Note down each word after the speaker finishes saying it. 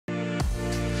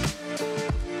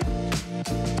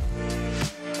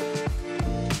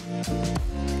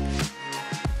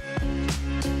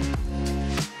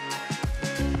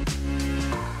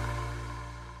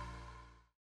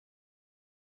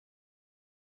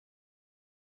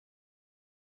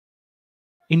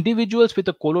Individuals with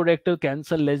a colorectal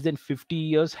cancer less than 50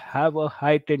 years have a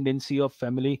high tendency of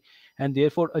family, and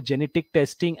therefore a genetic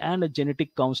testing and a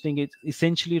genetic counseling is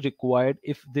essentially required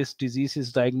if this disease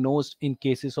is diagnosed in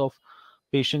cases of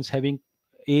patients having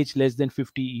age less than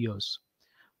 50 years.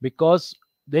 Because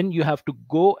then you have to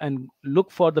go and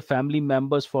look for the family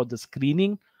members for the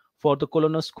screening for the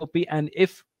colonoscopy, and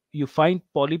if you find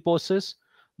polyposis,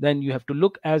 then you have to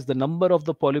look as the number of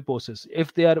the polyposis.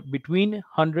 If they are between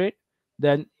 100,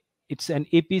 then it's an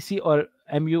APC or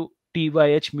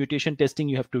MUTYH mutation testing,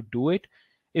 you have to do it.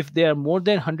 If they are more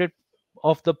than 100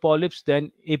 of the polyps,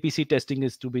 then APC testing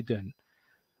is to be done.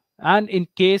 And in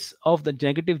case of the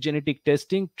negative genetic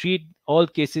testing, treat all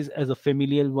cases as a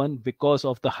familial one because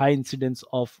of the high incidence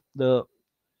of the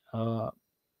uh,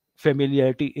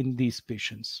 familiarity in these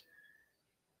patients.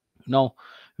 Now,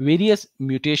 various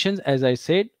mutations, as I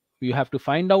said, you have to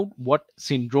find out what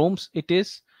syndromes it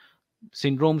is.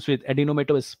 Syndromes with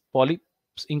adenomatous polyps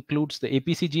includes the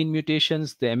APC gene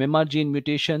mutations, the MMR gene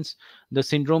mutations. The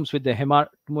syndromes with the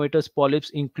hematomatous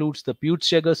polyps includes the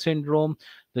Peutz-Jeghers syndrome,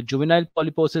 the juvenile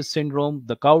polyposis syndrome,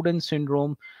 the Cowden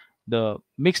syndrome, the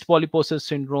mixed polyposis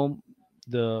syndrome,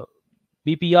 the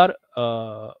BPR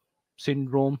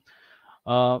syndrome.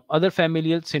 Other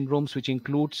familial syndromes, which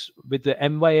includes with the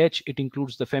MYH, it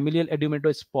includes the familial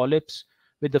adenomatous polyps.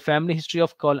 With the family history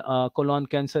of colon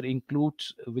cancer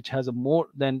includes, which has a more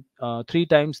than 3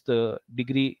 times the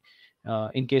degree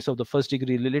in case of the first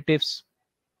degree relatives,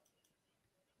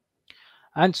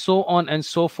 and so on and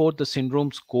so forth. The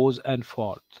syndromes goes and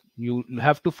forth. You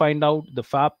have to find out the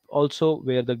FAP also,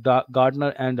 where the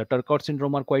Gardner and the Turcot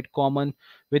syndrome are quite common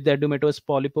with the adenomatous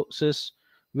polyposis.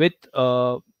 With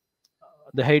the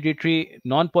hereditary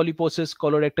non-polyposis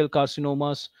colorectal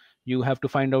carcinomas, you have to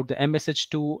find out the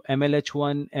MSH2,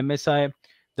 MLH1, MSI,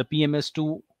 the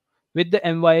PMS2. With the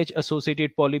MYH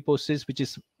associated polyposis, which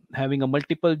is having a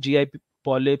multiple GI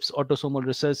polyps, autosomal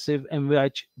recessive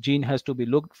MYH gene has to be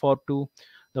looked for too.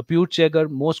 The Peutz-Jeghers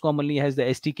most commonly has the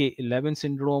STK11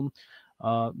 syndrome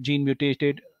gene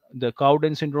mutated. The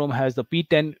Cowden syndrome has the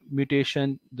P10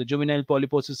 mutation. The juvenile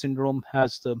polyposis syndrome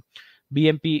has the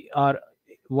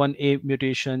BMPR1A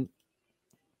mutation.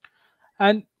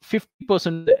 And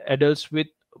 50% of the adults with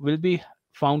will be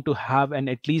found to have an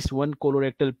at least one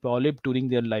colorectal polyp during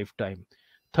their lifetime.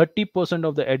 30%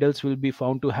 of the adults will be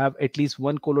found to have at least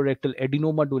one colorectal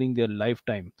adenoma during their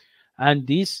lifetime. And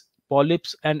these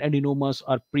polyps and adenomas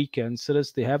are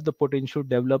precancerous. They have the potential to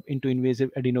develop into invasive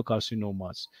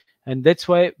adenocarcinomas. And that's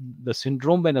why the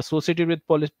syndrome, when associated with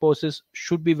polyposis,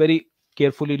 should be very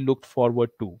carefully looked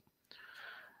forward to.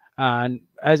 And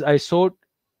as I showed,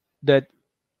 that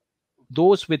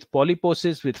those with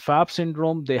polyposis with FAP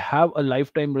syndrome, they have a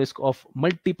lifetime risk of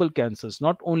multiple cancers,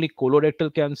 not only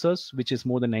colorectal cancers, which is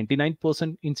more than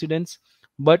 99% incidence,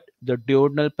 but the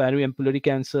duodenal periampullary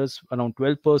cancers around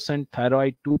 12%,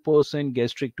 thyroid 2%,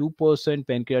 gastric 2%,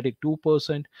 pancreatic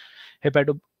 2%,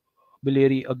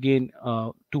 hepatobiliary again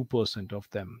 2% of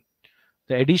them.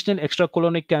 The additional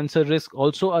extracolonic cancer risk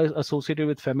also are associated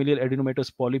with familial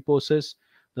adenomatous polyposis.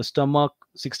 The stomach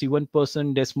 61%,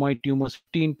 desmoid tumors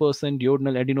 15%,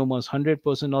 duodenal adenomas 100%,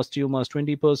 osteomas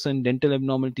 20%, dental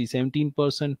abnormality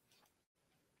 17%,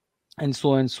 and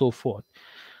so on and so forth.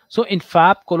 So in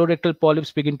FAP, colorectal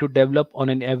polyps begin to develop on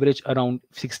an average around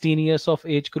 16 years of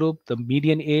age group. The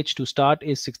median age to start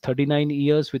is 39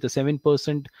 years, with a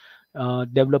 7%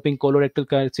 developing colorectal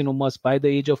carcinomas by the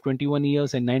age of 21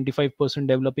 years and 95%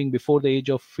 developing before the age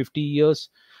of 50 years.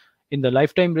 In the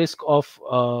lifetime risk of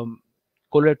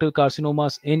colorectal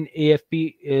carcinomas in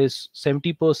AFP is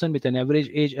 70%, with an average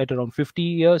age at around 50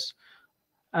 years.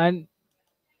 And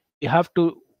we have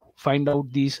to find out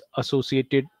these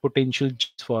associated potential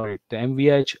genes for it. The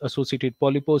MVH associated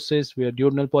polyposis, where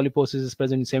duodenal polyposis is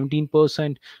present in 17%,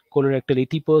 colorectal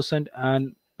 80%,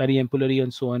 and periampullary,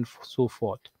 and so on and so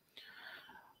forth.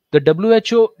 The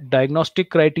WHO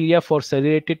diagnostic criteria for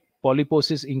serrated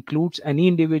polyposis includes any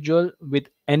individual with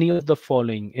any of the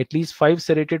following: at least 5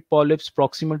 serrated polyps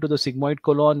proximal to the sigmoid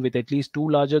colon, with at least 2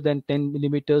 larger than 10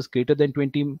 millimeters, greater than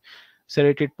 20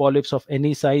 serrated polyps of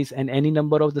any size, and any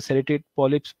number of the serrated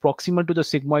polyps proximal to the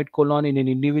sigmoid colon in an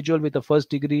individual with a first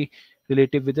degree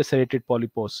relative with a serrated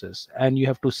polyposis. And you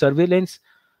have to surveillance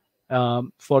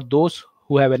for those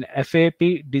who have an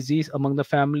FAP disease among the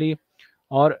family,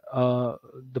 or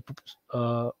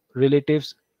the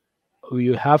relatives.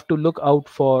 You have to look out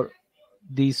for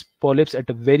these polyps at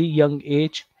a very young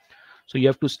age. So you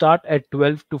have to start at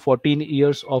 12 to 14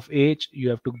 years of age. You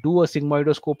have to do a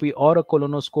sigmoidoscopy or a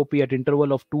colonoscopy at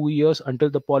interval of 2 years until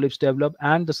the polyps develop,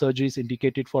 and the surgery is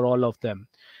indicated for all of them.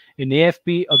 In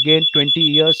AFP, again, 20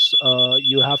 years,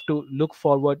 you have to look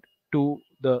forward to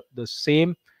the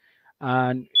same,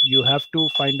 and you have to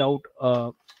find out.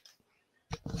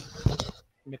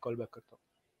 मैं call back करता हूँ.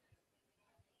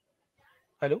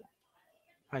 Hello.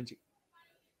 हाँ जी,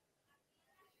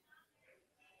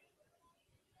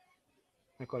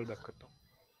 मैं call back करता हूँ.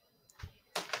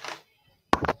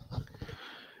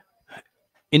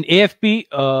 In AFP,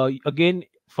 again,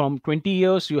 from 20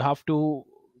 years, you have to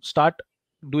start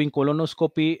doing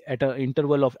colonoscopy at an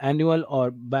interval of annual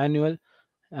or biannual,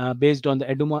 based on the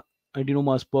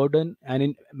adenoma's burden. And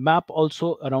in MAP,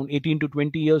 also around 18 to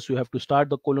 20 years, you have to start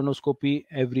the colonoscopy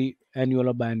every annual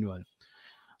or biannual.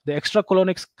 The extra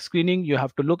colonic screening, you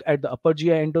have to look at the upper GI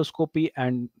endoscopy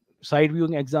and side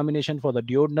viewing examination for the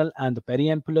duodenal and the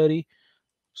periampullary,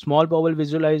 small bowel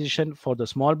visualization for the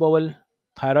small bowel,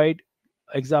 thyroid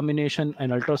examination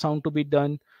and ultrasound to be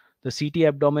done, the CT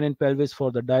abdomen and pelvis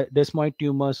for the desmoid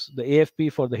tumors, the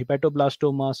AFP for the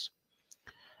hepatoblastomas.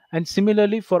 And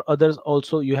similarly for others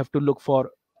also, you have to look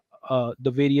for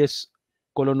the various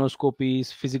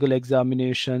colonoscopies, physical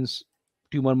examinations,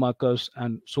 tumor markers,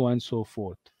 and so on and so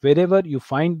forth. Wherever you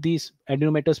find these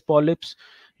adenomatous polyps,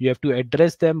 you have to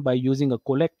address them by using a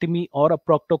colectomy or a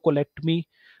proctocolectomy,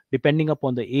 depending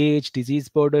upon the age, disease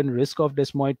burden, risk of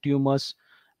desmoid tumors.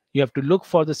 You have to look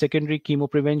for the secondary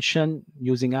chemoprevention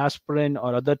using aspirin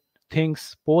or other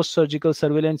things, post surgical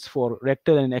surveillance for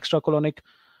rectal and extracolonic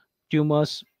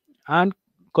tumors, and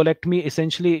colectomy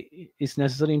essentially is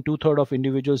necessary in two-thirds of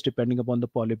individuals depending upon the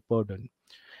polyp burden.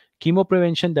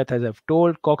 Chemoprevention, that as I've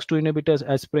told, COX2 inhibitors,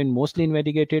 aspirin mostly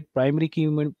investigated, primary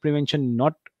chemo prevention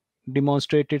not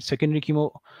demonstrated, secondary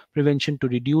chemo prevention to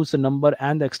reduce the number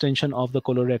and the extension of the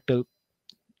colorectal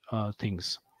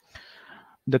things.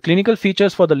 The clinical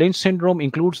features for the Lynch syndrome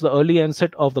includes the early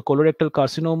onset of the colorectal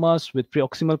carcinomas with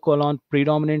proximal colon,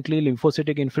 predominantly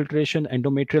lymphocytic infiltration,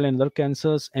 endometrial and other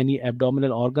cancers, any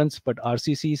abdominal organs, but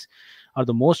RCCs are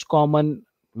the most common,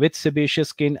 with sebaceous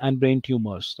skin and brain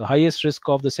tumors. The highest risk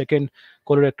of the second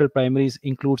colorectal primaries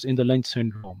includes in the Lynch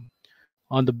syndrome.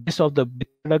 On the basis of the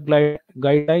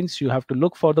guidelines, you have to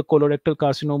look for the colorectal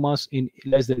carcinomas in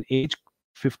less than age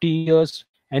 50 years.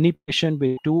 Any patient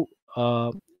with two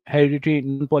hereditary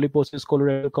non-polyposis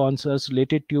colorectal cancers,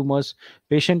 related tumors,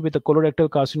 patient with a colorectal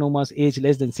carcinomas age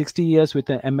less than 60 years with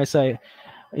an MSI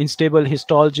unstable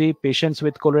histology, patients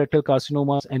with colorectal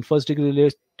carcinomas and first degree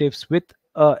relatives with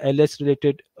LS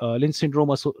related Lynch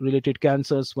syndrome related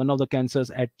cancers, one of the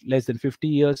cancers at less than 50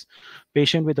 years,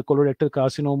 patient with the colorectal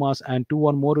carcinomas and two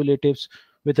or more relatives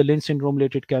with the Lynch syndrome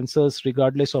related cancers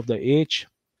regardless of the age.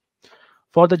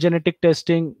 For the genetic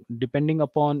testing, depending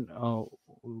upon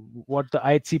what the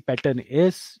IHC pattern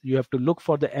is, you have to look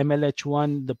for the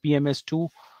MLH1, the PMS2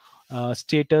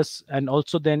 status, and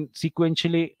also then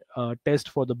sequentially test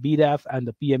for the BRAF and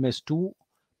the PMS2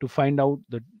 to find out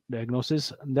the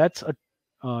diagnosis. And that's a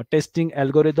testing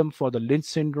algorithm for the Lynch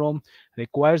syndrome,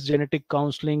 requires genetic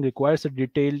counseling, requires a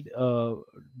detailed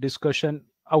discussion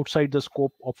outside the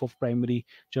scope of primary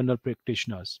general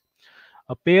practitioners.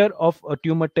 A pair of a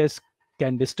tumor test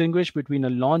can distinguish between a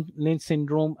non-Lynch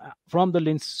syndrome from the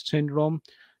Lynch syndrome.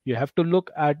 You have to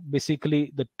look at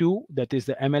basically the two, that is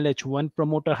the MLH1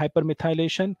 promoter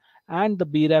hypermethylation and the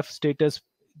BRAF status.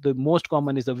 The most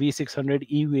common is the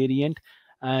V600E variant,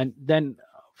 and then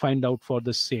find out for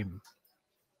the same.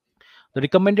 The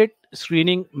recommended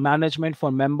screening management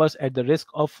for members at the risk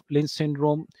of Lynch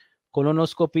syndrome: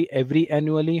 colonoscopy every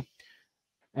annually,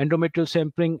 endometrial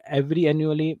sampling every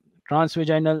annually,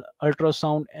 transvaginal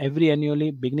ultrasound every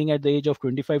annually, beginning at the age of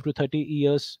 25 to 30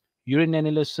 years, urine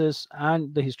analysis,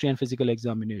 and the history and physical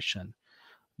examination.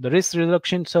 The risk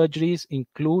reduction surgeries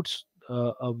includes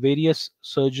various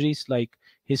surgeries like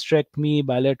hysterectomy,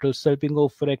 bilateral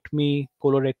salpingo-oophorectomy,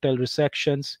 colorectal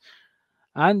resections,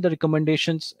 and the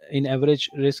recommendations in average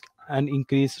risk and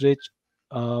increased risk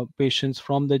patients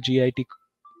from the GIT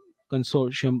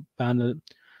consortium panel.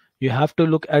 You have to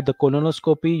look at the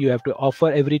colonoscopy. You have to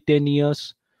offer every 10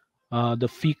 years the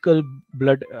fecal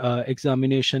blood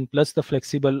examination plus the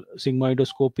flexible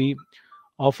sigmoidoscopy,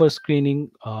 offer screening.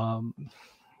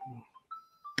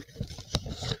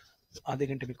 आधे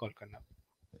घंटे में call करना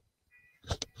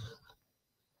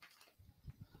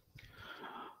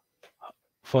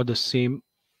for the same.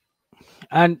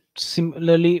 And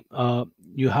similarly,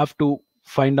 you have to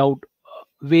find out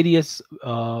various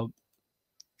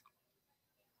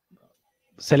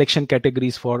selection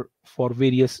categories for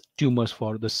various tumors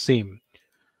for the same.